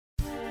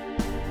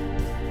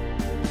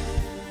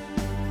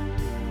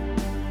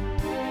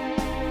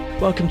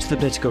Welcome to the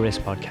Political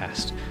Risk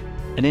Podcast,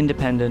 an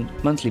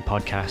independent monthly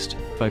podcast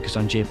focused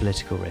on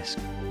geopolitical risk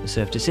to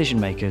serve decision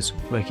makers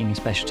working in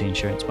specialty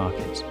insurance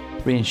markets,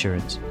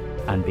 reinsurance,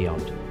 and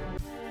beyond.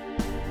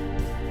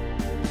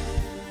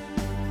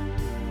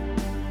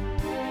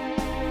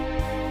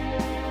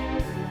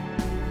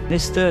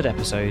 This third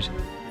episode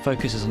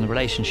focuses on the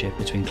relationship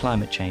between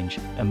climate change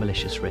and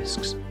malicious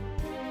risks.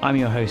 I'm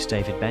your host,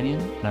 David Bennion,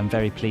 and I'm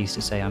very pleased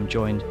to say I'm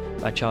joined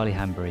by Charlie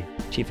Hanbury,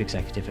 Chief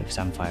Executive of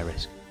Samphire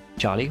Risk.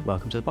 Charlie,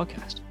 welcome to the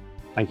podcast.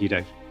 Thank you,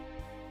 Dave.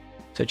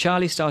 So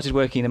Charlie started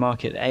working in the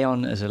market at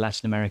Aon as a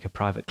Latin America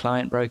private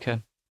client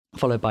broker,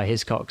 followed by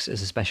Hiscox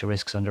as a special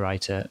risks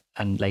underwriter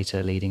and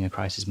later leading a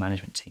crisis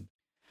management team.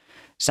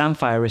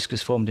 Samphire Risk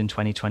was formed in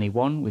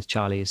 2021 with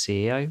Charlie as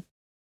CEO.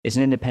 It's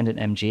an independent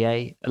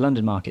MGA, a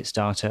London market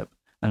startup,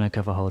 and a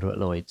cover holder at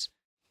Lloyd's.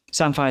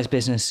 Samphire's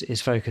business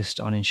is focused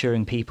on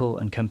insuring people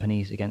and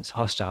companies against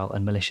hostile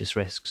and malicious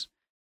risks.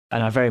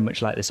 And I very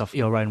much like this off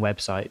your own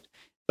website,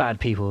 bad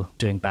people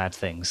doing bad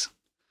things.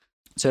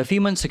 So a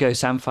few months ago,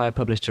 Samphire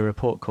published a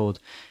report called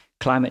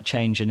Climate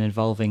Change and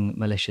Involving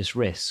Malicious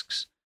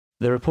Risks.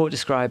 The report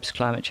describes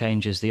climate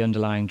change as the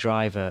underlying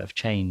driver of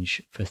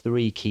change for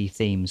three key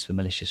themes for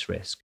malicious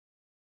risk: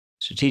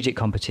 strategic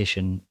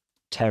competition,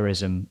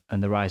 terrorism,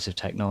 and the rise of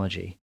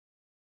technology.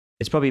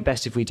 It's probably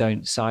best if we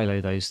don't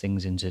silo those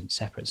things into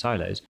separate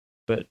silos,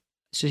 but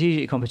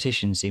strategic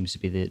competition seems to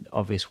be the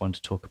obvious one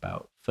to talk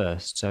about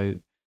first. So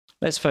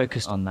let's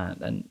focus on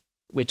that. And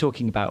we're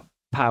talking about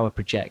power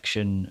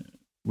projection,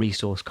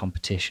 resource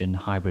competition,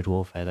 hybrid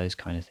warfare, those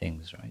kind of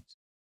things, right?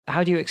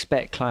 How do you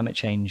expect climate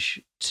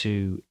change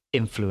to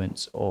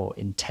influence or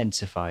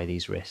intensify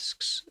these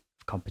risks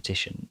of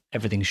competition,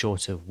 everything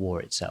short of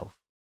war itself?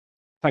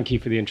 Thank you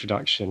for the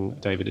introduction,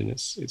 David, and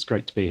it's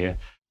great to be here.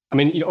 I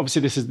mean,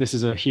 obviously this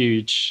is a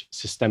huge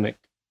systemic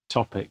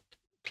topic,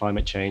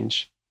 climate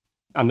change.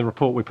 And the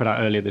report we put out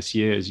earlier this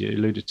year, as you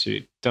alluded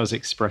to, does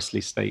expressly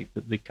state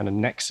that the kind of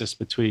nexus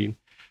between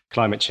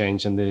climate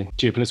change and the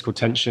geopolitical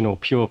tension or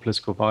pure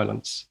political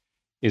violence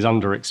is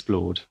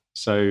underexplored.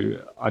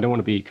 So I don't want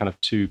to be kind of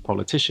too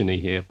politician-y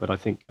here, but I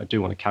think I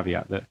do want to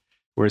caveat that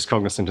we're as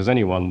cognizant as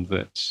anyone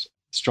that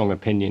strong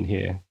opinion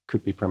here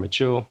could be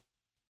premature.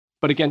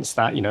 But against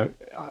that,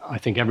 I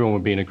think everyone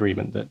would be in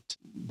agreement that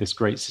this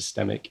great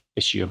systemic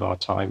issue of our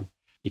time,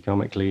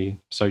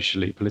 economically,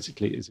 socially,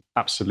 politically, is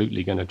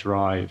absolutely going to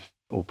drive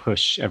or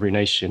push every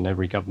nation,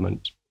 every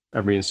government,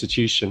 every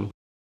institution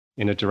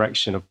in a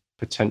direction of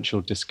potential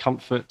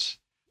discomfort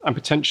and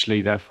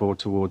potentially, therefore,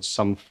 towards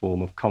some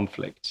form of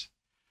conflict.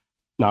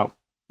 Now,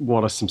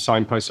 what are some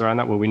signposts around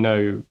that? Well, we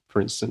know,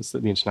 for instance,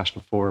 that the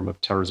International Forum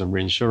of Terrorism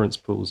Reinsurance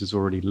Pools is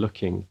already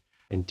looking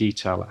in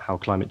detail at how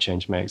climate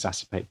change may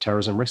exacerbate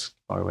terrorism risk,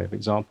 by way of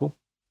example.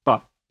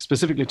 But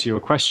specifically to your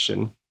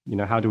question,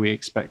 how do we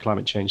expect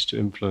climate change to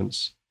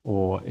influence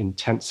or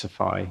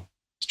intensify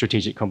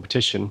strategic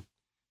competition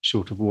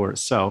short of war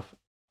itself?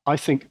 I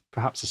think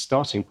perhaps a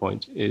starting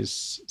point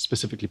is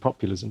specifically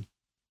populism.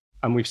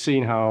 And we've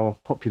seen how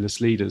populist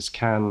leaders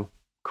can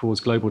cause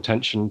global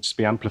tension to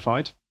be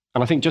amplified.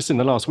 And I think just in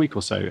the last week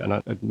or so, and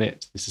I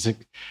admit this is an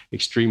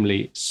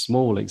extremely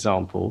small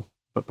example,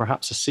 but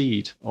perhaps a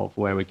seed of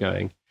where we're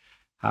going,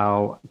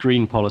 how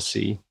green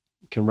policy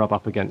can rub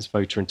up against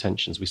voter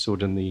intentions. We saw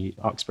it in the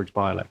Uxbridge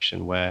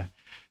by-election where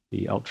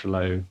the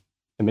ultra-low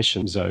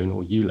emission zone,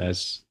 or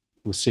ULEZ,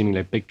 was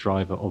seemingly a big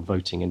driver of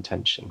voting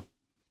intention.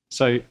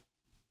 So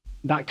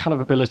that kind of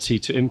ability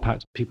to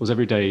impact people's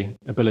everyday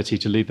ability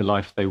to lead the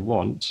life they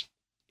want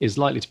is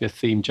likely to be a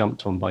theme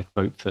jumped on by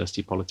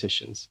vote-thirsty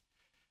politicians.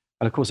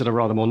 And of course, at a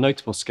rather more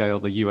notable scale,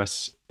 the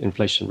US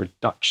Inflation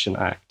Reduction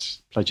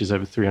Act pledges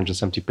over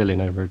 $370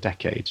 billion over a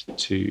decade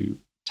to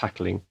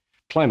tackling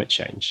climate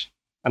change.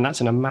 And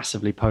that's in a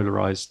massively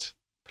polarized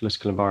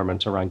political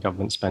environment around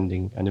government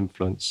spending and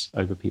influence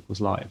over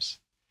people's lives.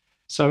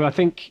 So I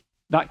think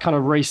that kind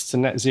of race to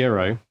net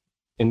zero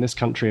in this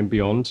country and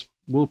beyond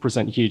will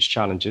present huge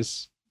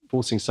challenges,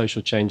 forcing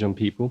social change on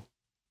people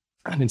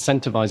and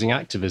incentivizing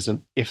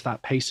activism if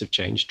that pace of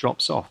change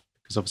drops off.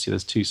 Because obviously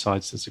there's two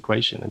sides to this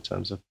equation in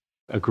terms of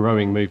a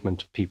growing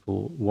movement of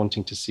people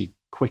wanting to see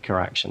quicker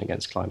action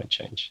against climate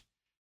change.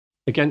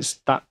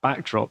 Against that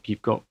backdrop,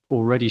 you've got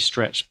already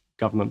stretched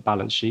government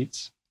balance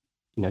sheets,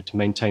 to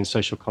maintain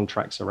social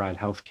contracts around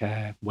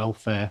healthcare,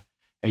 welfare,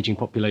 aging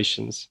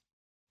populations.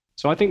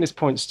 So I think this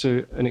points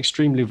to an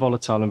extremely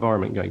volatile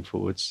environment going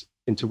forwards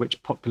into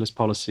which populist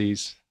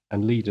policies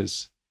and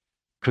leaders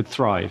could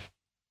thrive.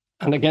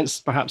 And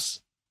against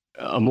perhaps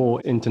a more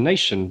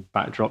inter-nation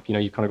backdrop,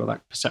 you kind of got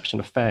that perception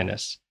of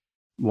fairness.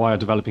 Why are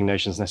developing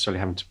nations necessarily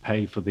having to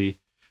pay for the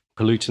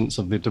pollutants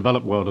of the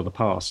developed world of the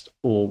past?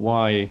 Or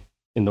why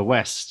in the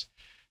West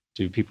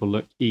do people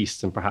look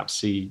east and perhaps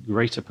see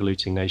greater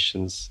polluting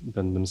nations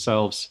than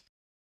themselves,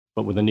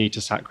 but with a need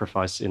to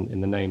sacrifice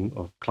in the name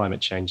of climate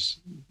change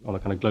on a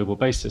kind of global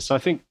basis? So I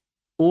think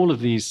all of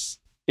these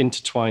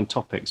intertwined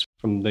topics,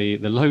 from the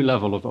low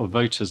level of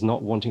voters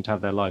not wanting to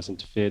have their lives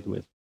interfered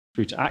with,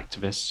 through to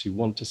activists who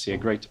want to see a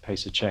greater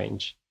pace of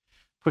change,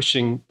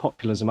 pushing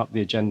populism up the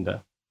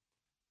agenda,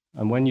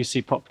 And when you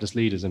see populist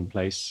leaders in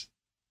place,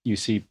 you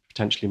see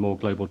potentially more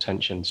global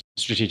tensions,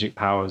 strategic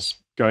powers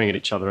going at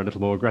each other a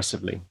little more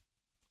aggressively.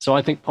 So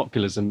I think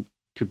populism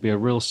could be a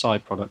real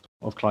side product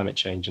of climate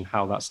change and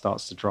how that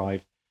starts to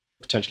drive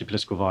potentially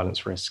political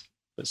violence risk,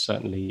 but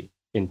certainly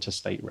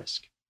interstate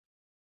risk.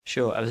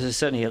 Sure. There's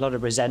certainly a lot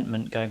of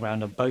resentment going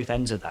around on both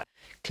ends of that.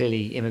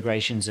 Clearly,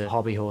 immigration's a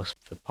hobby horse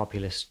for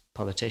populist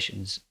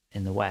politicians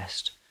in the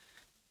West.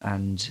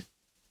 And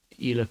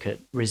you look at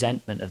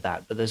resentment of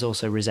that, but there's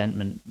also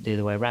resentment the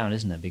other way around,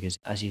 isn't there? Because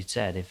as you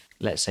said, if,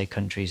 let's say,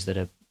 countries that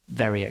are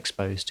very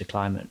exposed to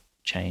climate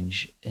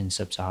change in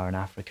sub-Saharan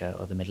Africa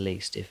or the Middle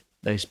East, if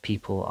those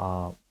people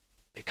are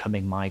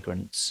becoming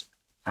migrants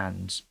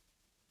and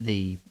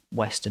the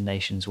Western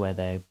nations where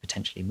they're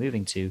potentially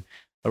moving to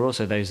are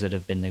also those that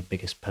have been the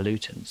biggest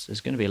pollutants,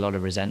 there's going to be a lot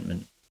of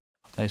resentment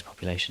of those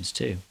populations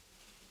too.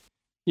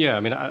 Yeah, I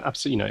mean,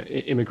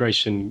 absolutely.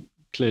 Immigration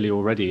clearly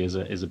already is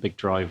a big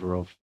driver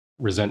of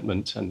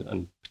resentment,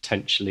 and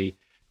potentially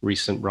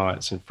recent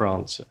riots in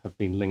France have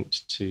been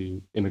linked to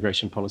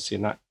immigration policy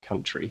in that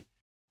country.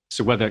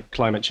 So whether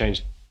climate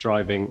change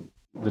driving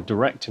the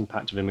direct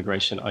impact of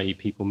immigration, i.e.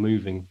 people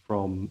moving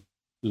from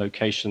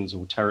locations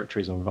or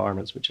territories or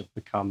environments which have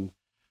become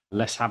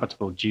less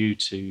habitable due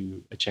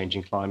to a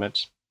changing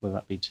climate, whether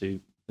that be to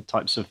the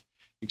types of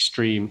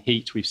extreme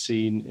heat we've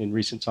seen in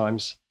recent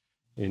times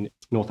in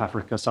North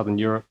Africa, Southern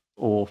Europe,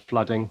 or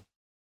flooding.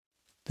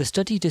 The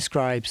study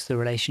describes the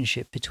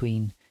relationship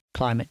between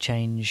climate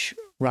change,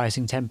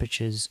 rising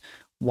temperatures,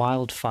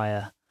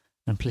 wildfire,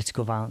 and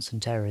political violence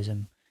and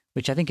terrorism,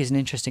 which I think is an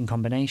interesting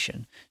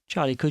combination.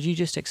 Charlie, could you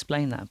just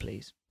explain that,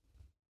 please?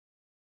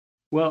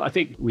 Well, I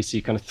think we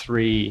see kind of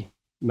three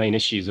main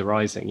issues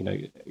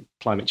arising.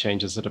 Climate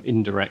change as a sort of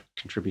indirect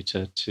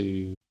contributor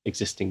to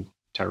existing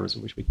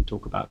terrorism, which we can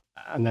talk about,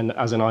 and then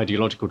as an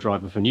ideological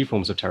driver for new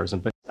forms of terrorism,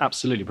 but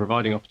absolutely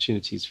providing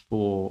opportunities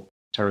for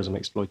terrorism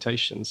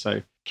exploitation.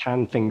 So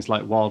can things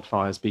like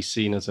wildfires be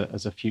seen as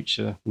a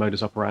future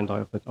modus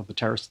operandi of the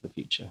terrorists of the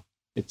future?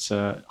 It's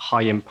a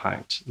high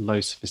impact, low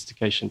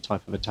sophistication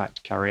type of attack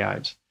to carry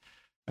out.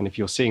 And if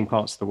you're seeing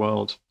parts of the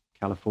world,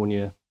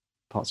 California,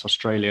 parts of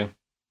Australia,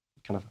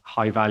 kind of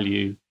high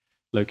value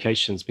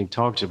locations being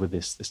targeted with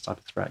this type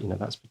of threat,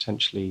 that's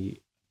potentially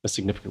a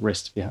significant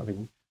risk to be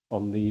having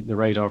on the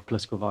radar of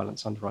political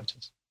violence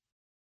underwriters.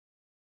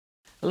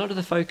 A lot of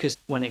the focus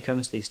when it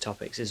comes to these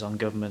topics is on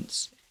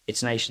governments,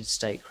 its nation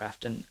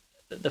statecraft, and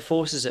the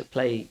forces at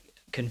play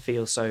can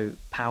feel so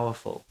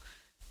powerful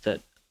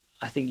that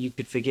I think you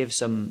could forgive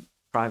some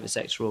private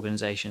sector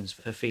organisations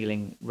for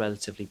feeling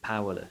relatively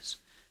powerless,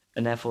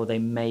 and therefore they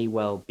may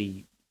well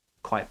be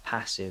quite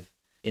passive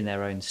in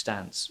their own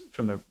stance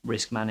from a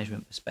risk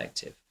management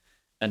perspective,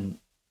 and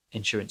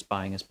insurance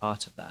buying as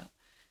part of that.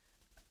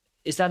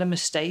 Is that a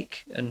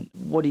mistake? And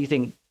what do you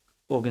think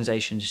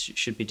organisations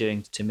should be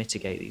doing to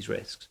mitigate these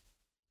risks?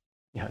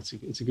 Yeah,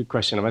 it's a good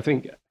question. And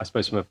I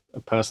suppose from a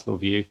personal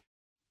view,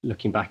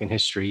 looking back in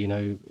history,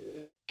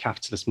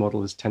 capitalist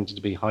model has tended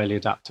to be highly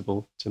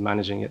adaptable to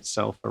managing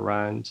itself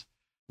around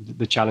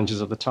the challenges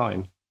of the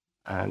time.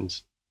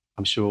 And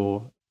I'm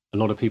sure a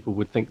lot of people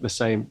would think the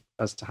same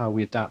as to how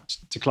we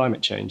adapt to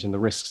climate change and the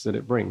risks that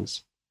it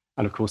brings.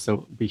 And of course,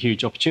 there'll be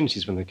huge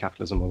opportunities within the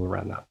capitalism model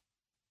around that.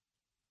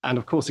 And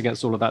of course,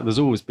 against all of that, there's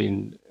always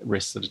been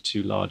risks that are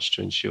too large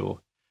to insure.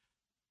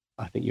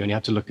 I think you only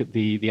have to look at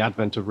the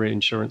advent of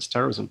reinsurance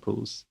terrorism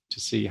pools to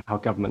see how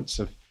governments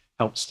have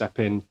helped step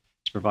in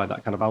to provide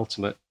that kind of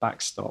ultimate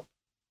backstop.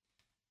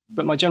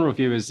 But my general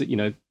view is that,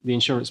 the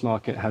insurance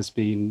market has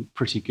been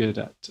pretty good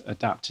at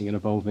adapting and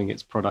evolving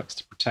its products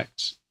to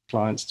protect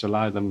clients, to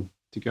allow them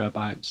to go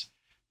about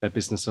their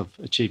business of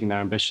achieving their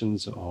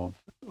ambitions, of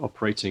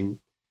operating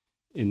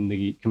in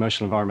the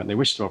commercial environment they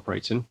wish to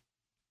operate in.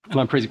 And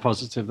I'm pretty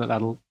positive that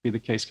that'll be the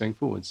case going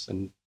forwards.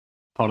 And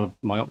part of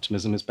my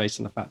optimism is based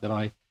on the fact that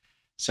I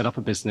set up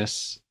a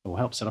business, or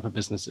help set up a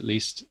business at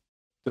least,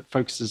 that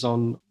focuses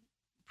on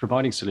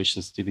providing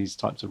solutions to these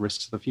types of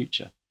risks of the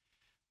future.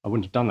 I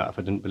wouldn't have done that if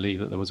I didn't believe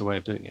that there was a way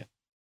of doing it.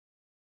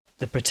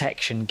 The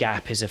protection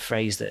gap is a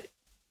phrase that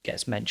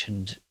gets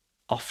mentioned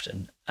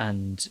often,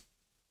 and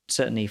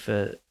certainly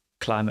for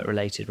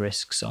climate-related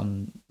risks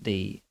on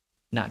the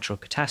natural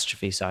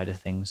catastrophe side of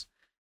things.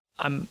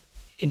 I'm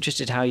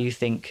interested how you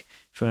think,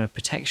 from a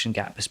protection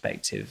gap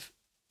perspective,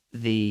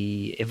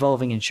 the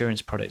evolving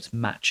insurance products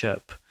match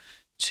up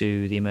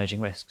to the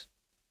emerging risks.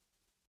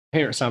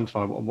 Here at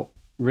Samphire, what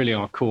really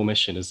our core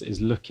mission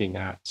is looking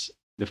at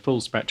the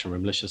full spectrum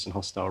of malicious and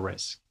hostile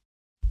risk.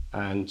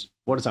 And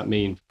what does that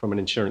mean from an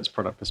insurance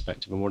product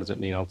perspective? And what does it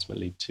mean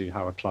ultimately to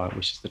how a client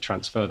wishes to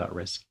transfer that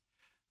risk?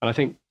 And I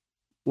think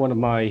one of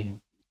my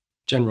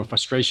general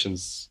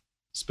frustrations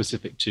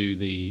specific to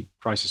the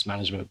crisis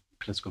management,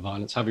 political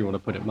violence, however you want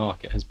to put it,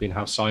 market, has been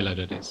how siloed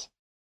it is.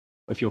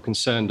 If you're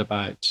concerned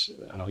about,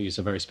 and I'll use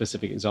a very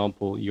specific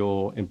example,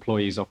 your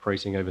employees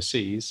operating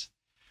overseas,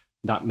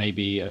 that may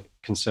be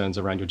concerns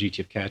around your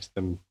duty of care to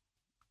them,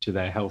 to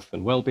their health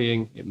and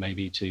well-being. It may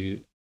be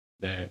to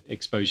their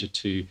exposure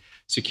to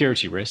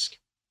security risk.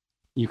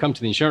 You come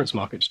to the insurance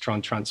market to try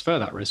and transfer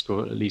that risk,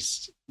 or at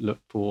least look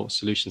for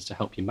solutions to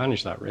help you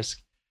manage that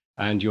risk.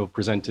 And you're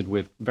presented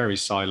with very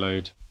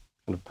siloed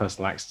kind of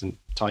personal accident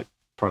type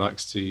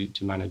products to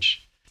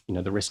manage,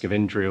 the risk of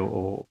injury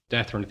or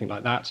death or anything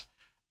like that.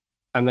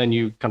 And then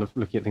you kind of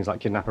looking at things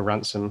like kidnap and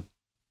ransom,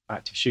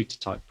 active shooter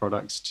type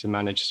products to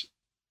manage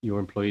your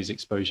employees'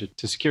 exposure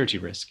to security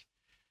risk.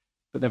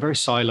 But they're very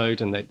siloed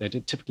and they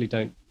typically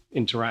don't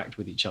interact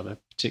with each other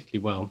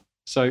particularly well.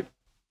 So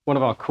one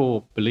of our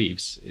core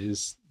beliefs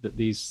is that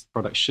these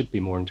products should be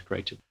more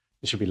integrated.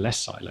 They should be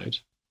less siloed.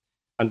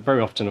 And very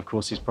often, of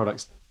course, these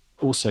products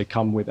also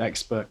come with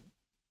expert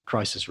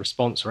crisis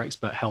response or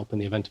expert help in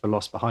the event of a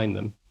loss behind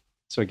them.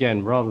 So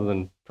again, rather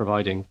than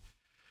providing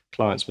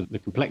clients with the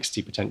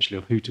complexity potentially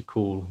of who to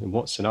call in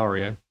what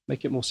scenario,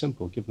 make it more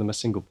simple, give them a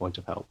single point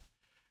of help.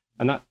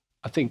 And that,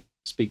 I think,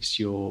 speaks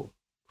to your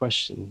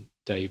question,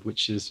 Dave,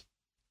 which is,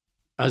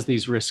 as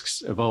these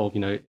risks evolve,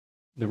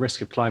 the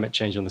risk of climate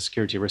change on the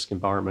security risk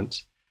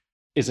environment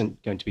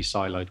isn't going to be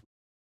siloed.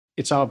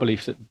 It's our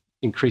belief that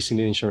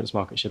increasingly the insurance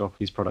market should offer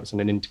these products on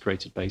an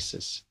integrated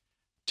basis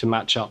to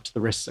match up to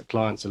the risks that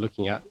clients are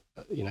looking at.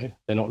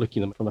 They're not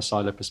looking at them from a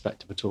silo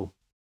perspective at all.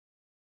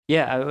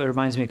 Yeah, it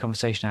reminds me of a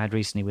conversation I had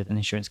recently with an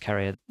insurance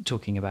carrier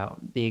talking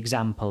about the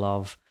example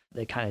of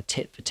the kind of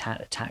tit for tat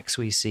attacks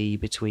we see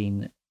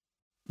between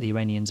the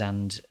Iranians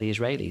and the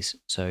Israelis.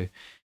 So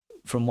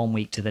from one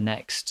week to the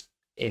next,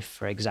 if,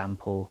 for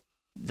example,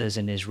 there's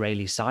an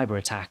Israeli cyber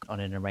attack on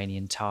an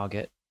Iranian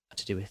target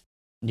to do with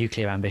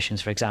nuclear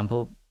ambitions, for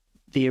example,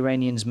 the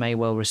Iranians may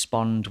well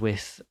respond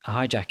with a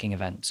hijacking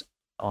event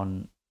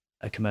on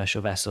a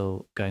commercial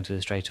vessel going through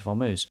the Strait of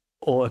Hormuz,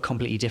 or a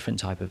completely different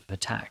type of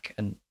attack.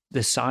 And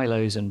the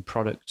silos and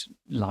product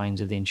lines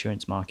of the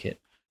insurance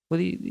market, well,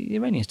 the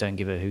Iranians don't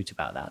give a hoot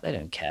about that. They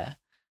don't care.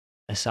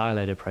 A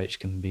siloed approach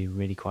can be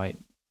really quite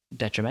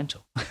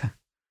detrimental.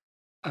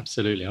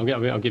 Absolutely.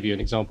 I'll give you an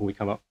example we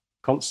come up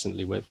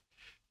constantly with,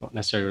 not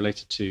necessarily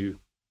related to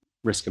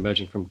risk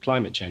emerging from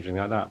climate change or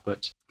anything like that,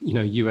 but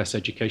US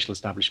educational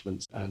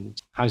establishments and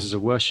houses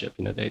of worship,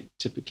 they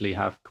typically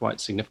have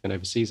quite significant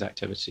overseas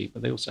activity,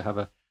 but they also have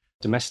a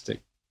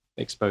domestic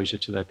exposure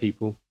to their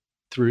people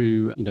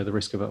through the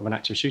risk of an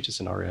active shooter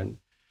scenario.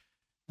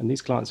 And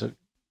these clients are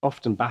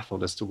often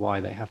baffled as to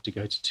why they have to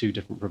go to two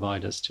different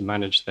providers to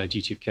manage their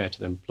duty of care to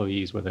their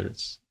employees, whether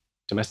it's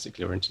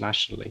domestically or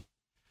internationally,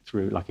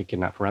 through like a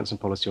kidnap for ransom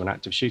policy or an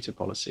active shooter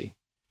policy.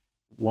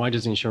 Why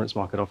does the insurance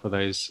market offer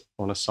those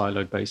on a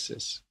siloed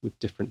basis with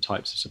different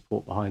types of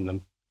support behind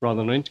them rather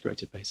than on an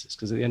integrated basis?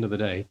 Because at the end of the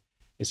day,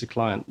 it's a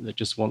client that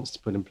just wants to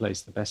put in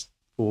place the best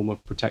form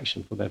of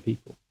protection for their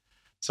people.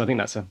 So I think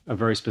that's a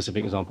very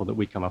specific example that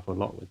we come up a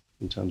lot with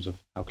in terms of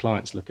how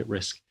clients look at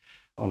risk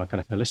on a kind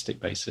of holistic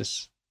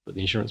basis, but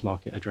the insurance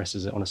market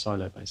addresses it on a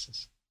silo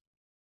basis.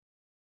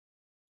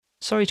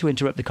 Sorry to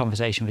interrupt the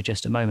conversation for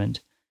just a moment,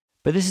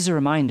 but this is a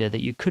reminder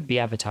that you could be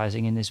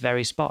advertising in this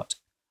very spot,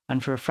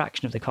 and for a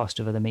fraction of the cost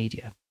of other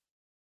media.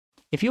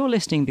 If you're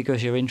listening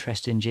because you're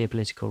interested in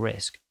geopolitical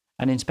risk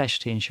and in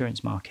specialty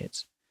insurance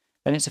markets,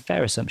 then it's a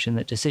fair assumption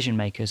that decision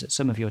makers at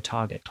some of your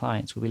target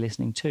clients will be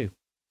listening too.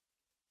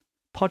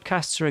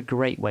 Podcasts are a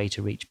great way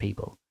to reach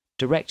people,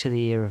 direct to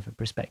the ear of a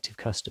prospective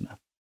customer.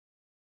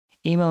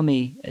 Email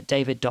me at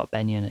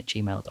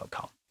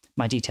david.benyon@gmail.com.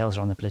 My details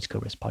are on the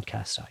Political Risk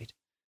Podcast site.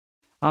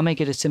 I'll make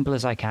it as simple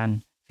as I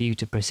can for you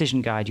to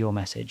precision guide your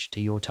message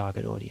to your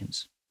target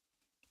audience.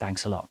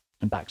 Thanks a lot,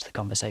 and back to the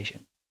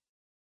conversation.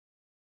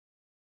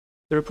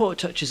 The report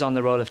touches on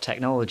the role of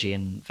technology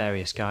in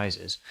various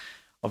guises.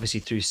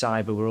 Obviously, through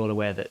cyber, we're all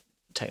aware that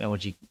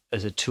technology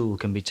as a tool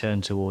can be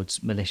turned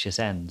towards malicious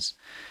ends.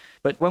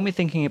 But when we're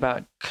thinking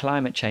about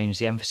climate change,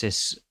 the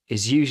emphasis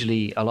is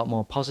usually a lot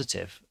more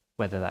positive,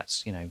 whether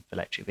that's,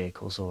 electric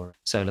vehicles or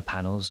solar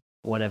panels,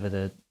 whatever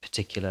the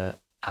particular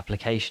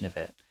application of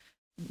it.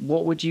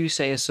 What would you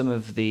say are some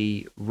of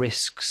the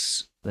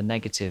risks, the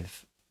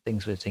negative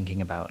things we're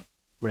thinking about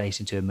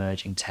relating to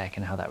emerging tech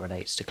and how that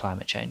relates to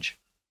climate change?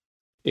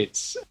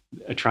 It's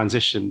a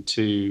transition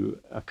to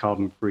a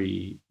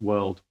carbon-free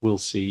world. We'll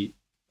see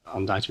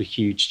undoubtedly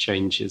huge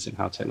changes in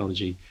how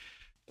technology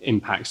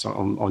impacts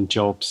on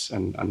jobs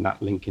and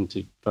that link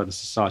into further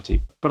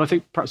society. But I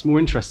think perhaps more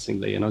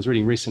interestingly, and I was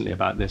reading recently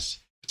about this,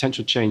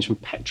 potential change from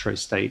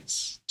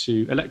petrostates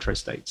to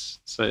electrostates.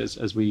 So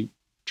as we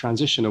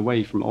transition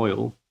away from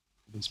oil,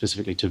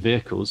 specifically to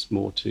vehicles,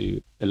 more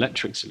to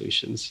electric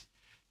solutions,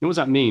 what does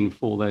that mean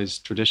for those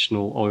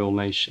traditional oil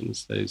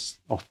nations, those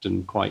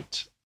often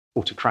quite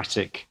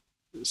autocratic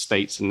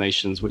states and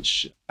nations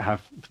which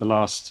have, for the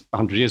last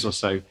 100 years or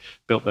so,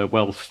 built their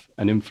wealth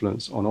and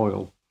influence on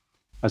oil?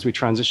 As we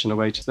transition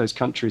away to those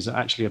countries that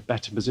actually are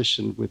better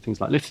positioned with things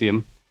like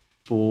lithium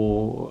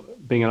for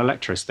being an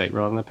electrostate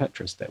rather than a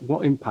petrostate,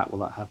 what impact will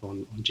that have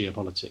on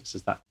geopolitics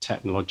as that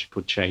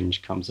technological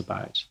change comes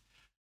about?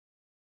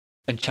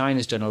 And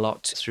China's done a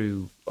lot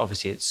through,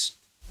 obviously, its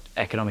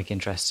economic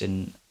interests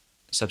in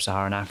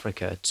sub-Saharan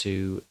Africa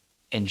to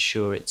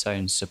ensure its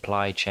own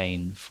supply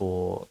chain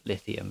for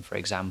lithium, for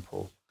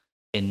example.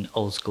 In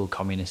old school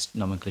communist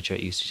nomenclature,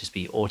 it used to just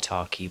be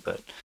autarky,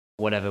 but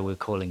whatever we're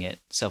calling it,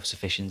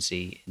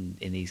 self-sufficiency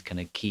in these kind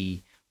of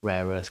key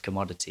rare earth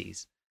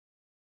commodities.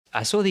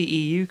 I saw the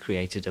EU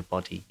created a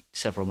body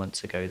several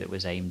months ago that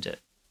was aimed at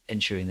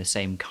ensuring the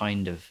same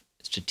kind of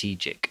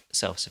strategic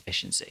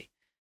self-sufficiency.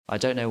 I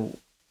don't know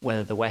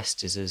whether the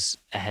West is as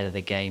ahead of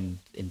the game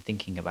in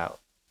thinking about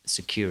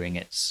securing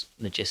its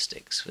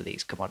logistics for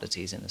these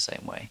commodities in the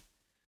same way.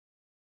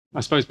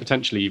 I suppose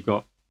potentially you've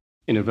got,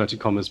 in inverted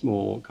commas,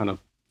 more kind of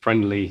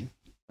friendly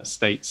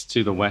states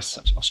to the West,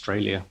 such as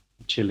Australia.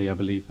 Chile, I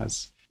believe,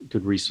 has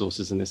good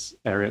resources in this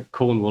area.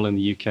 Cornwall in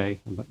the UK,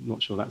 I'm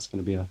not sure that's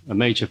going to be a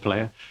major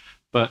player.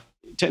 But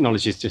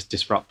technology just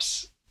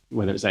disrupts,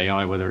 whether it's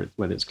AI, whether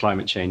it's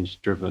climate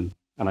change driven.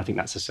 And I think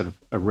that's a sort of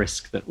a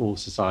risk that all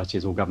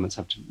societies, all governments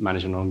have to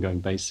manage on an ongoing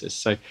basis.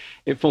 So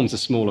it forms a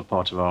smaller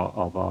part of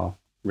our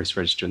risk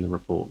register in the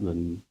report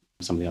than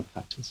some of the other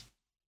factors.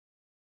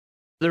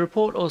 The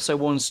report also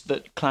warns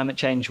that climate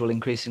change will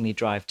increasingly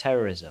drive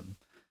terrorism.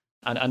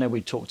 And I know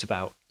we talked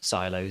about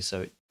silos,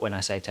 so when I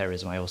say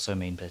terrorism, I also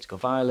mean political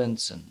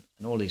violence and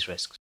all these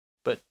risks.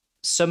 But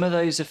some of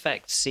those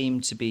effects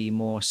seem to be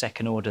more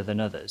second order than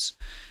others.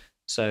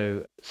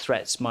 So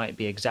threats might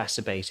be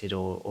exacerbated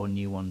or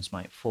new ones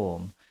might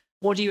form.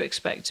 What do you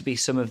expect to be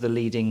some of the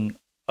leading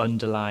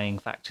underlying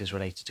factors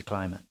related to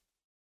climate?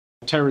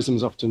 Terrorism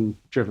is often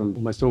driven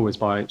almost always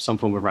by some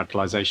form of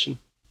radicalization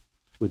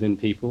within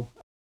people.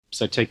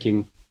 So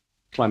taking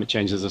climate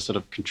change as a sort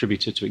of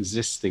contributor to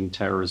existing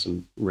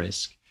terrorism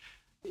risk,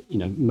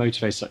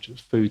 motivates such as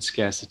food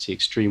scarcity,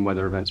 extreme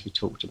weather events we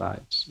talked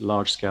about,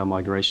 large-scale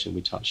migration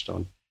we touched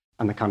on,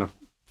 and the kind of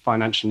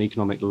financial and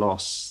economic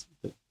loss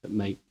that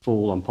may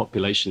fall on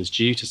populations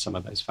due to some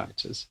of those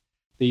factors.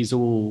 These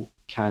all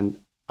can,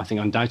 I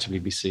think, undoubtedly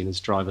be seen as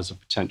drivers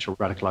of potential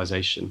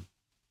radicalization,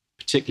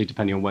 particularly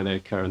depending on where they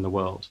occur in the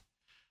world.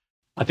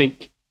 I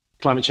think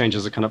climate change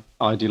as a kind of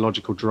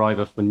ideological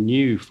driver for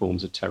new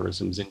forms of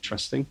terrorism is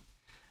interesting.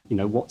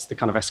 What's the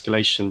kind of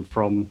escalation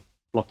from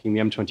blocking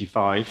the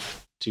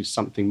M25 to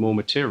something more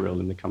material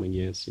in the coming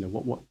years?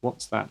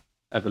 What's that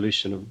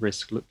evolution of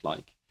risk look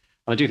like?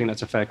 And I do think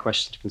that's a fair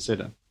question to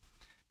consider.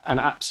 And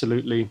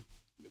absolutely,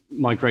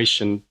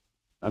 migration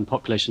and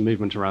population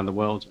movement around the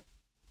world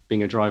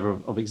being a driver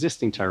of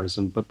existing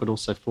terrorism, but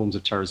also forms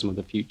of terrorism of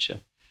the future.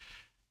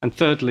 And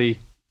thirdly,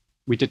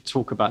 we did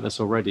talk about this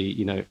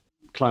already,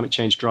 climate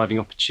change driving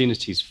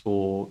opportunities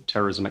for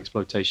terrorism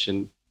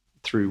exploitation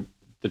through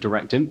the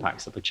direct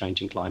impacts of a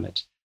changing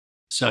climate.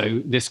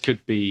 So this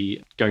could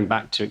be going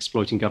back to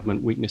exploiting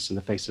government weakness in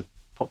the face of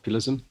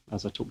populism,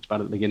 as I talked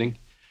about at the beginning,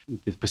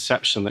 the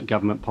perception that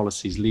government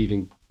policies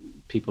leaving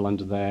people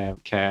under their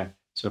care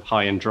sort of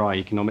high and dry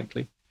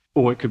economically.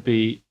 Or it could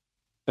be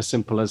as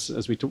simple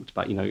as we talked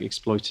about,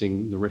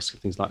 exploiting the risk of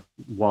things like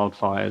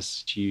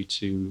wildfires due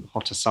to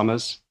hotter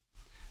summers,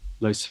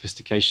 low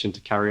sophistication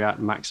to carry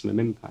out maximum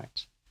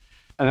impact.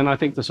 And then I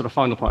think the sort of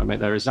final point I make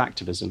there is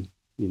activism,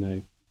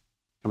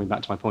 coming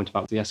back to my point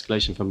about the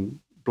escalation from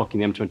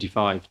blocking the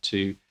M25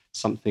 to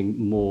something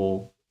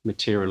more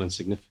material and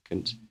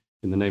significant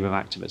in the name of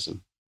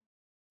activism.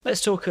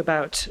 Let's talk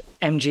about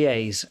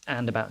MGAs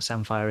and about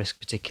Samphire Risk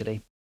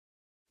particularly.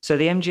 So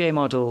the MGA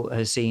model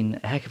has seen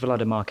a heck of a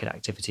lot of market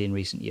activity in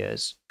recent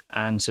years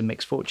and some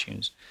mixed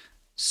fortunes.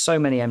 So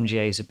many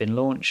MGAs have been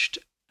launched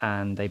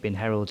and they've been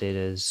heralded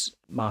as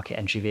market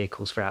entry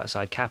vehicles for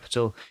outside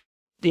capital.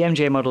 The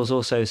MGA model is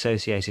also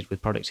associated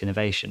with product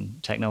innovation,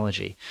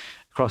 technology,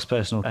 across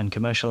personal and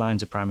commercial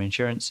lines of primary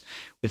insurance,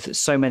 with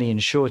so many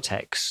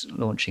insurtechs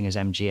launching as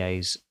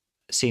MGAs,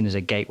 seen as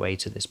a gateway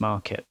to this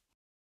market.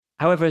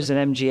 However, as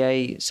an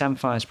MGA,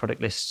 Samphire's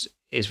product list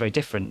is very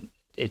different.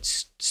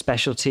 It's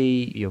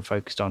specialty, you're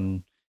focused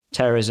on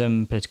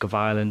terrorism, political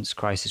violence,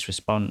 crisis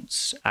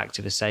response,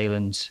 active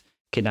assailant,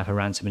 kidnap and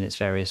ransom in its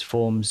various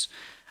forms,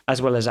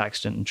 as well as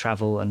accident and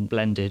travel and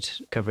blended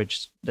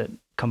coverage that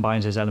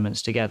combines those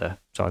elements together.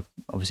 So I've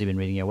obviously been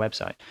reading your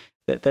website.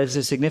 There's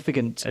a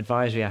significant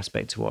advisory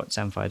aspect to what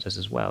Samphire does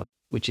as well,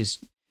 which is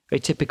very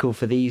typical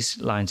for these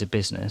lines of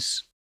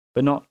business,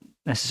 but not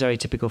necessarily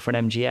typical for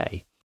an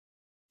MGA.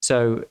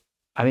 So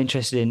I'm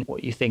interested in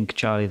what you think,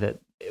 Charlie,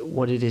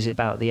 what it is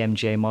about the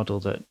MGA model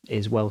that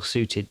is well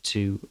suited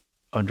to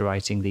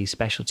underwriting these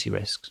specialty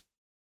risks.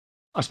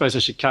 I suppose I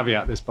should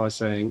caveat this by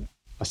saying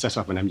I set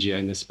up an MGA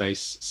in this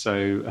space,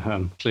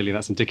 so clearly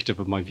that's indicative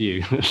of my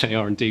view that they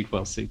are indeed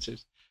well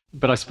suited.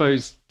 But I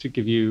suppose to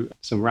give you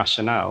some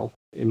rationale,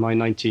 in my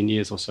 19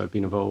 years or so, I've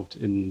been involved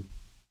in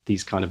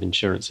these kind of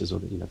insurances or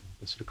the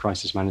sort of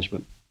crisis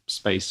management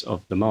space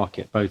of the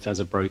market, both as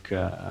a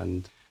broker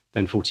and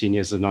then 14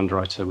 years as an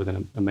underwriter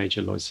within a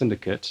major Lloyd's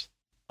syndicate.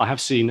 I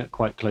have seen at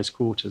quite close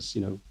quarters,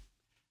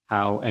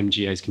 how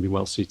MGAs can be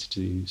well suited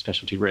to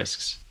specialty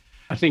risks.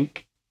 I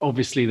think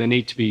obviously they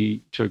need to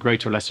be, to a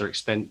greater or lesser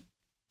extent,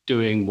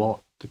 doing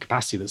what the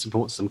capacity that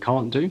supports them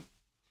can't do.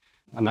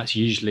 And that's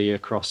usually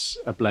across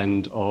a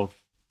blend of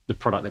the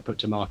product they put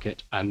to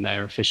market and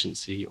their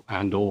efficiency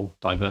and or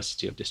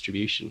diversity of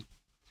distribution.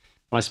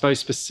 And I suppose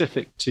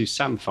specific to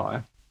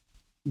Samphire,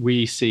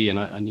 we see,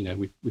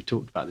 we've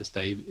talked about this,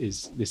 Dave,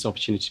 is this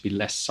opportunity to be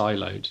less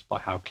siloed by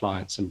how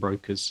clients and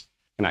brokers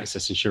can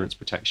access insurance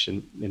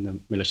protection in the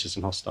malicious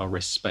and hostile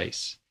risk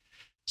space.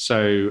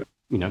 So,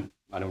 I don't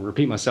want to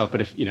repeat myself,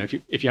 but if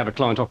you have a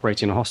client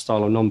operating in a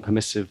hostile or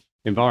non-permissive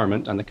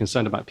environment and they're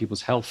concerned about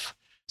people's health,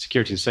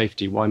 security and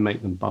safety, why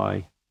make them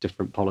buy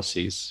different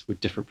policies with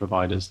different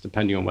providers,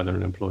 depending on whether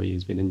an employee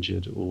has been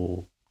injured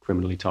or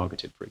criminally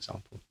targeted, for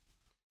example?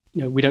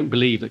 We don't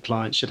believe that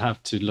clients should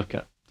have to look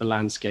at the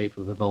landscape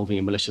of evolving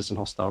and malicious and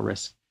hostile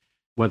risk,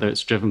 whether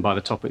it's driven by the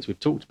topics we've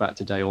talked about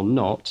today or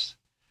not,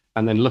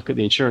 and then look at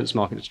the insurance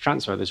market to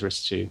transfer those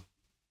risks to,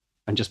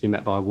 and just be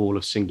met by a wall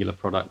of singular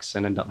products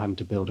and end up having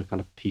to build a kind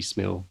of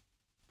piecemeal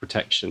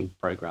protection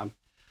program.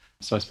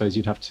 So I suppose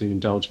you'd have to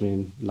indulge me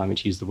in allowing me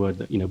to use the word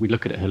that, we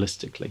look at it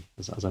holistically,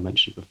 as I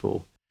mentioned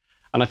before.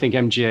 And I think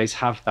MGAs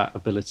have that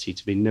ability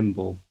to be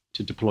nimble,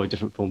 to deploy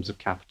different forms of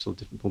capital,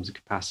 different forms of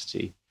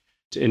capacity,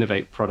 to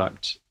innovate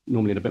product,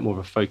 normally in a bit more of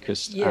a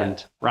focused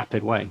and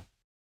rapid way.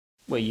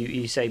 Well,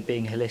 you say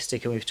being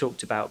holistic, and we've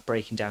talked about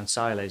breaking down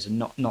silos and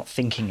not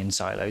thinking in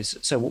silos.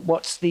 So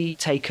what's the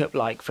take-up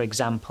like, for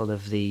example,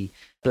 of the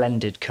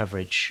blended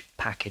coverage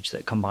package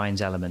that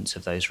combines elements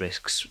of those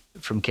risks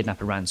from kidnap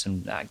and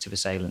ransom, active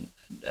assailant,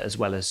 as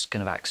well as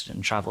kind of accident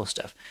and travel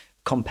stuff,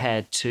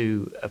 compared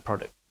to a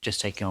product just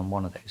taking on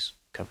one of those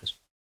covers?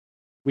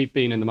 We've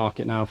been in the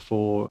market now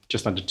for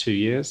just under 2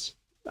 years.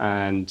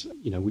 And,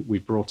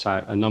 we've brought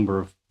out a number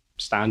of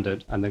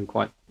standard and then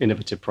quite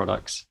innovative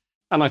products.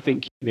 And I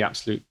think the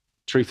absolute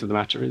truth of the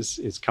matter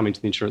is coming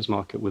to the insurance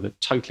market with a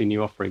totally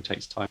new offering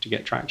takes time to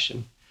get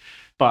traction.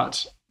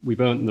 But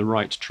we've earned the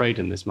right to trade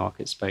in this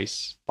market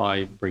space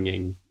by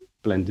bringing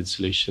blended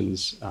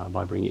solutions,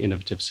 by bringing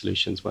innovative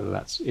solutions, whether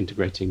that's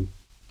integrating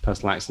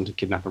personal accident and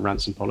kidnap and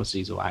ransom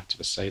policies or active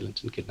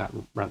assailant and kidnap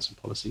and ransom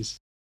policies.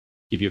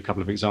 Give you a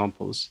couple of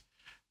examples.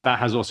 That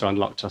has also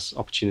unlocked us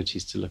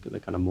opportunities to look at the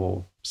kind of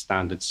more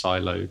standard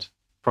siloed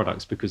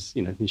products because,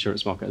 the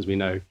insurance market, as we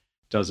know,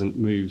 doesn't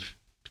move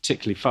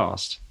particularly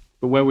fast.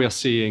 But where we are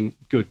seeing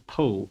good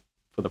pull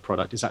for the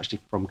product is actually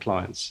from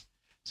clients.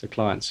 So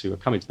clients who are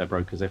coming to their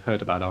brokers, they've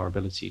heard about our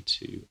ability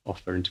to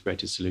offer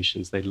integrated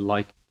solutions. They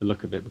like the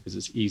look of it because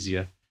it's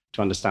easier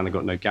to understand. They've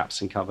got no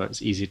gaps in cover.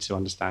 It's easier to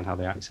understand how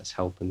they access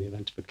help in the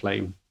event of a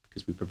claim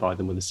because we provide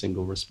them with a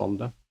single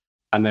responder.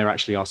 And they're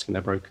actually asking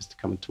their brokers to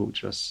come and talk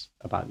to us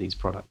about these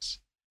products.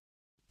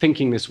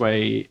 Thinking this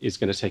way is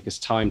going to take us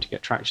time to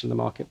get traction in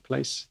the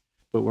marketplace,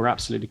 but we're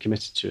absolutely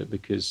committed to it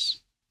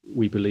because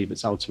we believe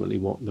it's ultimately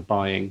what the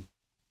buying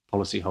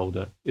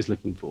policyholder is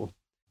looking for.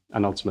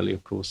 And ultimately,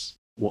 of course,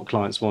 what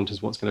clients want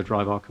is what's going to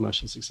drive our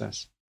commercial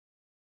success.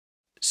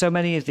 So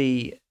many of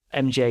the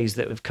MGAs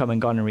that have come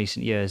and gone in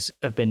recent years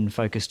have been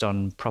focused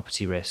on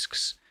property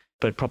risks,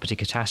 but property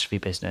catastrophe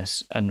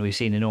business, and we've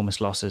seen enormous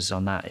losses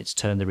on that. It's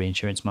turned the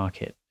reinsurance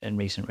market in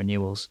recent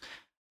renewals.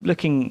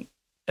 Looking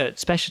at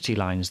specialty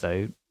lines,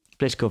 though,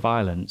 political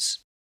violence,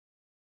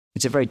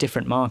 it's a very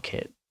different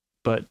market,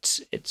 but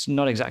it's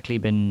not exactly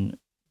been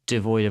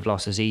devoid of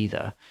losses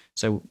either.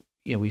 So,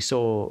 we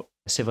saw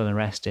civil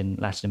unrest in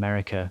Latin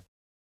America,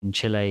 in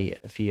Chile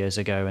a few years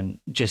ago, and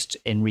just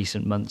in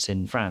recent months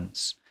in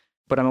France.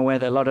 But I'm aware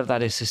that a lot of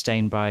that is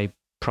sustained by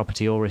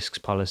property all risks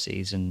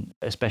policies, and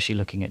especially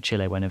looking at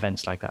Chile when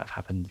events like that have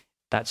happened,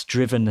 that's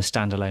driven the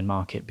standalone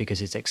market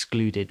because it's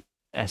excluded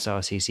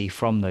SRCC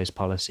from those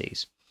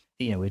policies.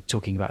 We're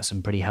talking about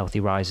some pretty healthy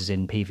rises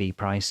in PV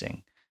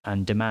pricing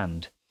and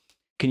demand.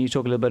 Can you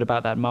talk a little bit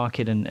about that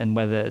market and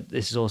whether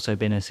this has also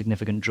been a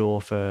significant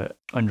draw for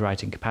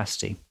underwriting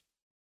capacity?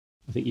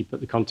 I think you put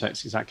the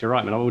context exactly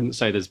right. I wouldn't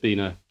say there's been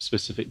a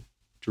specific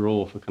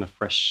draw for kind of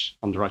fresh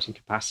underwriting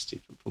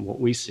capacity from what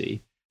we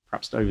see.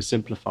 Perhaps to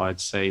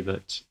oversimplified, say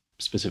that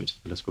specific to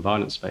the political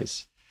violence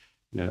space,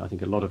 I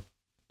think a lot of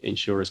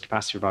insurers,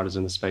 capacity providers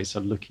in the space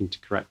are looking to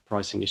correct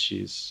pricing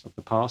issues of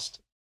the past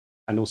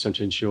and also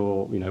to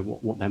ensure,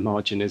 what their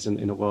margin is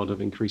in a world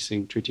of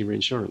increasing treaty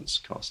reinsurance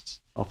costs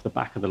off the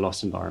back of the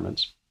loss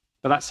environment.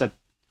 But that said,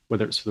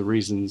 whether it's for the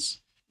reasons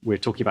we're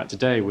talking about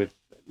today with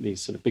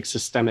these sort of big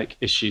systemic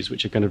issues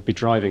which are going to be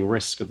driving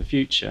risk of the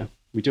future,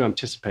 we do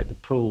anticipate the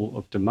pull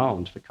of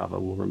demand for cover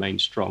will remain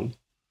strong.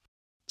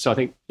 So I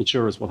think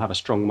insurers will have a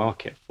strong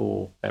market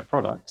for their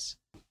products,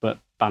 but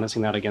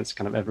balancing that against a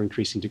kind of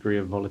ever-increasing degree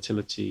of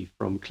volatility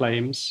from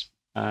claims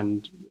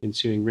and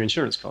ensuing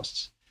reinsurance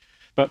costs.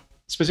 But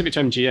specific to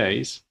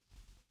MGAs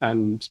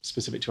and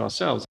specific to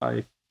ourselves,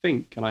 I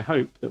think and I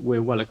hope that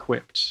we're well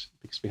equipped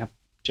because we have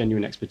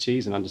genuine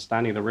expertise and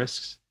understanding of the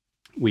risks.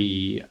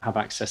 We have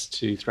access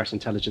to threat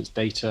intelligence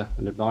data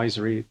and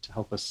advisory to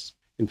help us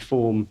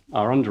inform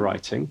our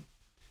underwriting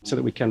so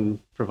that we can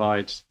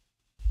provide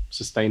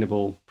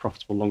sustainable,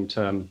 profitable,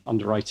 long-term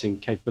underwriting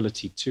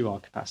capability to our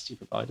capacity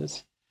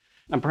providers.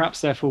 And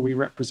perhaps, therefore, we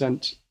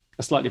represent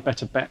a slightly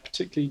better bet,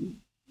 particularly,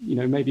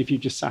 maybe if you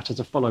just sat as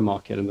a follow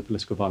market in the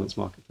political violence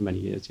market for many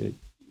years,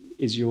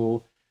 is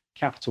your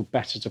capital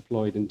better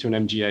deployed into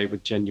an MGA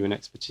with genuine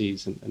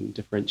expertise and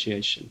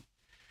differentiation?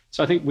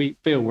 So I think we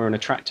feel we're an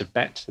attractive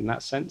bet in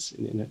that sense,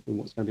 in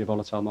what's going to be a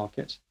volatile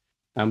market.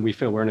 And we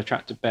feel we're an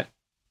attractive bet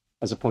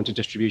as a point of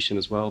distribution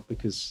as well,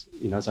 because,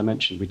 as I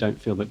mentioned, we don't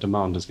feel that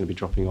demand is going to be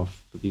dropping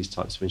off for these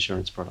types of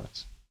insurance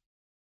products.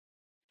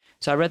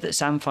 So I read that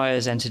Samphire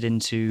has entered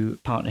into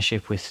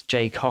partnership with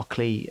Jake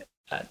Hockley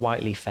at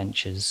Whiteleaf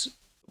Ventures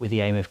with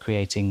the aim of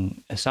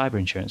creating a cyber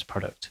insurance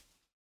product.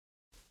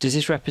 Does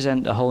this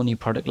represent a whole new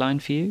product line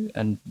for you?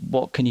 And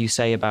what can you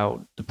say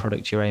about the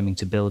product you're aiming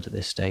to build at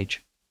this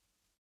stage?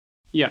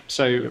 Yeah,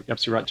 so you're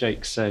absolutely right.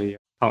 Jake's a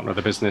partner of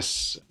the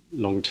business,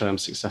 long-term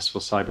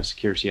successful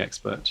cybersecurity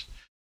expert.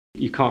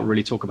 You can't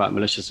really talk about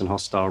malicious and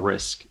hostile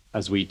risk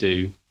as we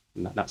do.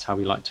 And that's how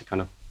we like to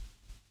kind of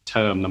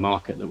term the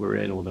market that we're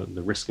in, or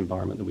the risk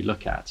environment that we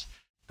look at,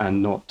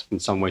 and not in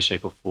some way,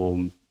 shape or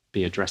form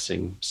be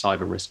addressing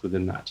cyber risk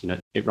within that.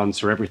 It runs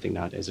through everything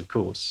nowadays, of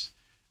course.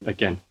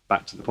 Again,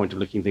 back to the point of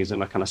looking at things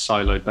on a kind of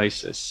siloed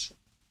basis,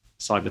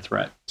 cyber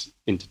threat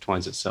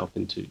intertwines itself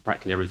into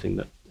practically everything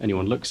that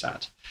anyone looks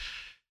at.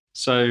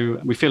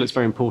 So we feel it's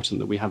very important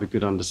that we have a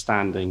good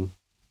understanding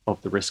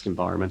of the risk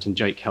environment, and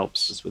Jake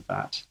helps us with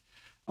that.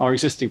 Our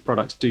existing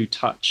products do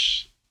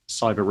touch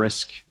cyber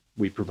risk.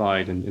 We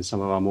provide, in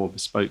some of our more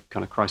bespoke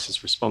kind of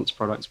crisis response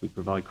products, we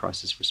provide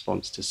crisis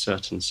response to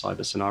certain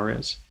cyber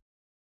scenarios.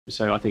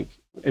 So I think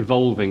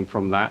evolving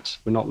from that,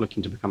 we're not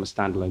looking to become a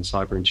standalone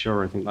cyber insurer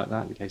or anything like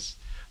that, in case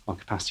our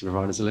capacity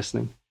providers are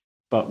listening.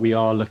 But we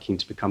are looking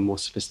to become more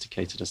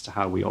sophisticated as to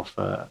how we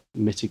offer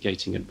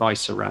mitigating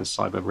advice around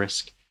cyber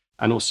risk,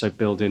 and also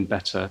build in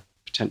better,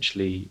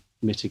 potentially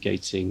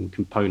mitigating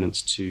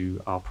components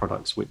to our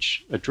products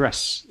which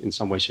address in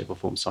some way, shape or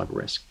form cyber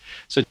risk.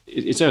 So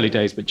it's early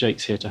days, but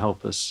Jake's here to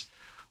help us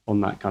on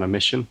that kind of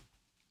mission.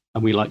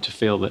 And we like to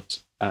feel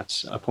that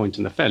at a point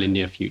in the fairly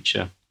near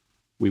future,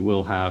 we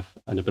will have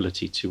an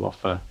ability to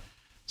offer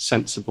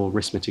sensible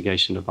risk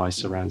mitigation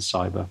advice around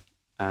cyber,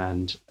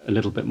 and a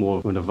little bit more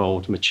of an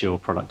evolved, mature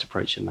product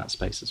approach in that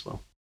space as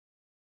well.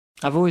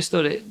 I've always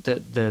thought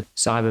that the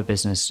cyber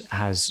business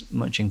has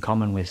much in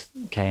common with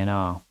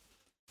K&R.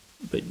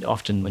 But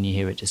often when you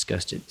hear it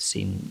discussed, it's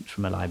seen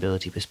from a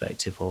liability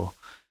perspective or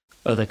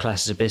other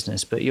classes of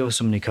business. But you're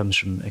someone who comes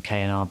from a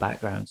K&R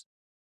background.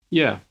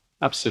 Yeah,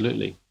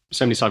 absolutely.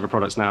 So many cyber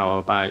products now are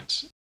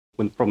about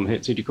when the problem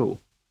hits, who do you call?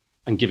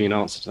 And giving an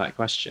answer to that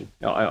question.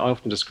 I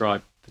often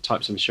describe the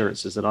types of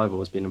insurances that I've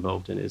always been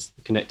involved in is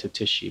the connective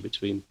tissue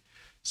between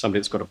somebody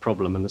that's got a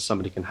problem and that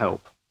somebody can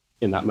help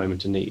in that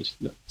moment of need.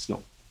 It's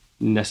not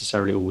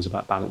necessarily always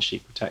about balance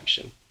sheet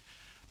protection.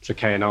 For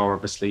K&R,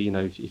 obviously,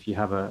 if you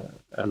have a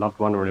loved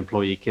one or an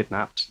employee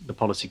kidnapped, the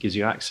policy gives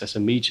you access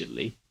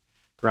immediately,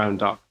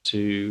 ground up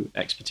to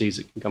expertise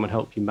that can come and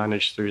help you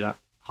manage through that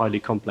highly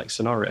complex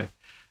scenario.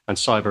 And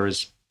cyber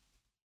is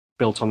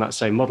built on that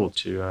same model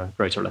to a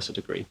greater or lesser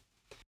degree.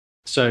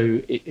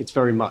 So it's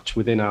very much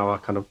within our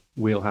kind of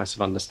wheelhouse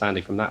of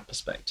understanding from that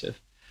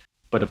perspective.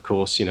 But of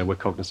course, we're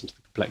cognizant of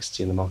the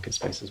complexity in the market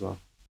space as well.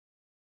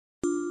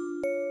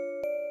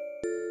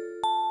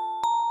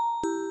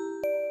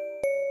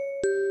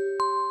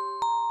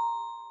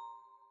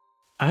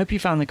 I hope you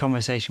found the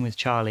conversation with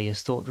Charlie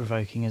as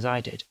thought-provoking as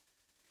I did.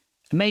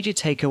 A major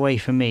takeaway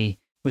for me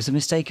was the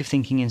mistake of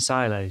thinking in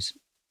silos,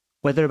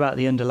 whether about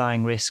the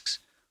underlying risks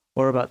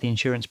or about the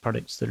insurance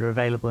products that are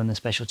available in the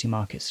specialty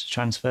markets to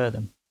transfer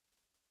them.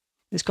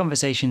 This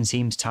conversation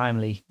seems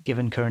timely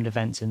given current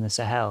events in the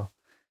Sahel,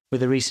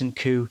 with a recent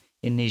coup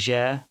in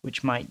Niger,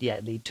 which might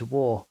yet lead to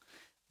war,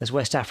 as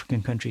West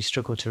African countries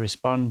struggle to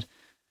respond,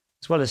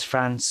 as well as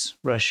France,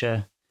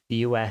 Russia, the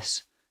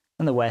US,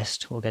 and the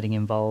West all getting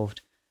involved,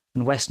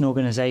 and Western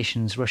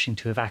organisations rushing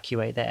to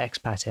evacuate their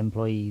expat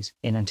employees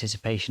in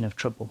anticipation of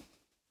trouble.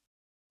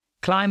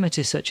 Climate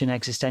is such an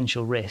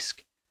existential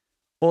risk,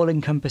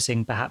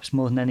 all-encompassing perhaps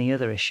more than any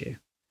other issue.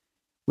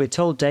 We're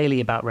told daily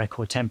about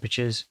record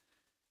temperatures,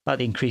 about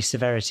the increased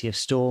severity of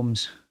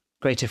storms,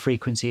 greater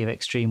frequency of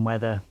extreme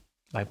weather,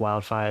 like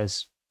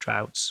wildfires,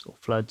 droughts, or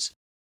floods,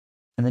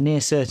 and the near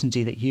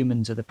certainty that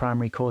humans are the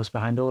primary cause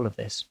behind all of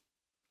this.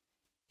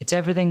 It's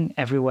everything,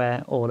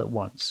 everywhere, all at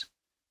once.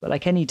 But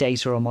like any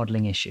data or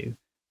modelling issue,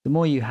 the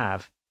more you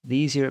have, the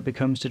easier it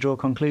becomes to draw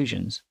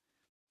conclusions.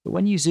 But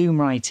when you zoom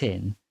right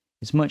in,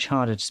 it's much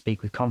harder to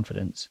speak with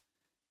confidence.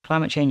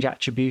 Climate change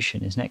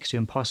attribution is next to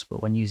impossible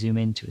when you zoom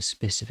into a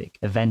specific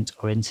event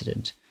or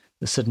incident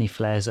that suddenly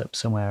flares up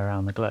somewhere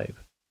around the globe.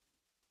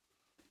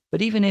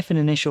 But even if an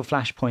initial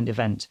flashpoint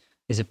event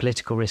is a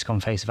political risk on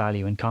face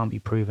value and can't be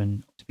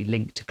proven to be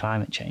linked to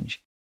climate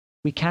change,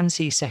 we can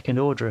see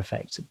second-order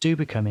effects that do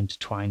become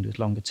intertwined with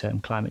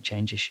longer-term climate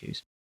change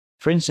issues.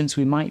 For instance,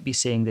 we might be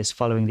seeing this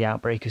following the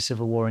outbreak of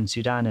civil war in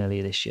Sudan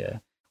earlier this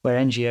year, where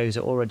NGOs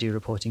are already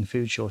reporting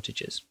food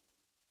shortages.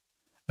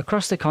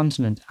 Across the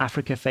continent,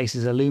 Africa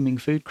faces a looming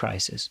food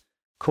crisis,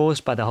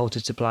 caused by the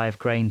halted supply of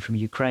grain from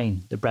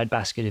Ukraine, the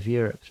breadbasket of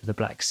Europe, to the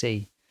Black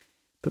Sea,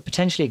 but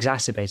potentially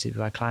exacerbated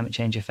by climate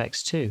change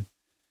effects too.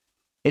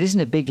 It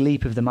isn't a big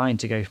leap of the mind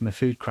to go from a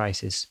food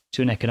crisis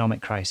to an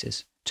economic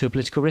crisis to a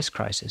political risk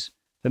crisis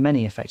for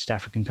many affected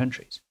African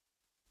countries.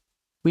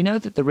 We know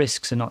that the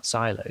risks are not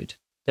siloed.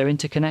 They're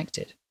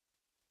interconnected.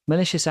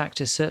 Malicious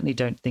actors certainly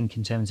don't think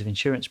in terms of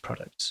insurance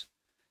products.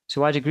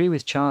 So I'd agree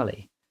with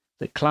Charlie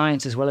that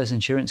clients as well as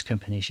insurance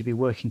companies should be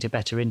working to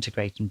better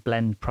integrate and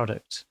blend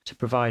products to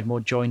provide more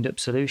joined-up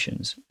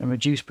solutions and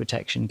reduce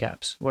protection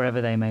gaps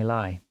wherever they may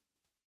lie.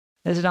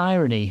 There's an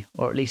irony,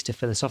 or at least a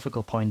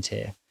philosophical point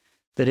here,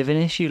 that if an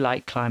issue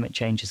like climate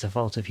change is the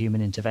fault of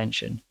human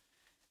intervention,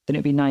 then it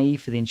would be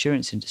naive for the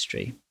insurance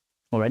industry,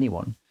 or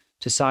anyone,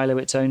 to silo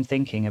its own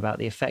thinking about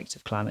the effects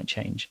of climate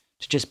change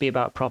to just be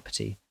about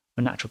property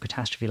or natural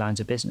catastrophe lines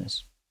of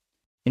business.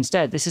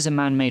 Instead, this is a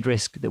man-made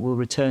risk that will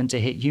return to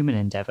hit human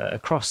endeavour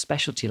across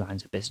specialty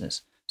lines of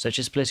business, such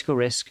as political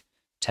risk,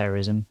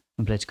 terrorism,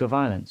 and political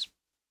violence.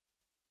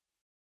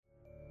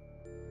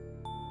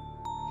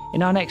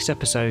 In our next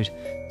episode,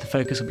 the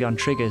focus will be on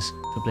triggers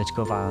for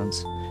political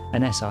violence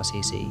and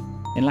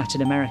SRCC in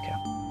Latin America.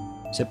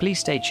 So please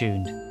stay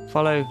tuned,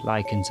 follow,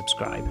 like and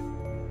subscribe.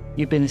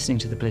 You've been listening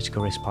to the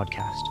Political Risk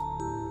Podcast,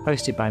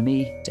 hosted by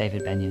me,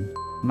 David Benyon,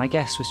 and my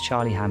guest was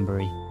Charlie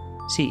Hanbury,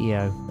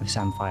 CEO of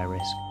Samphire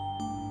Risk.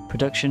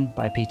 Production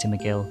by Peter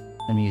McGill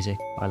and music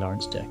by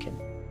Lawrence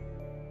Durkin.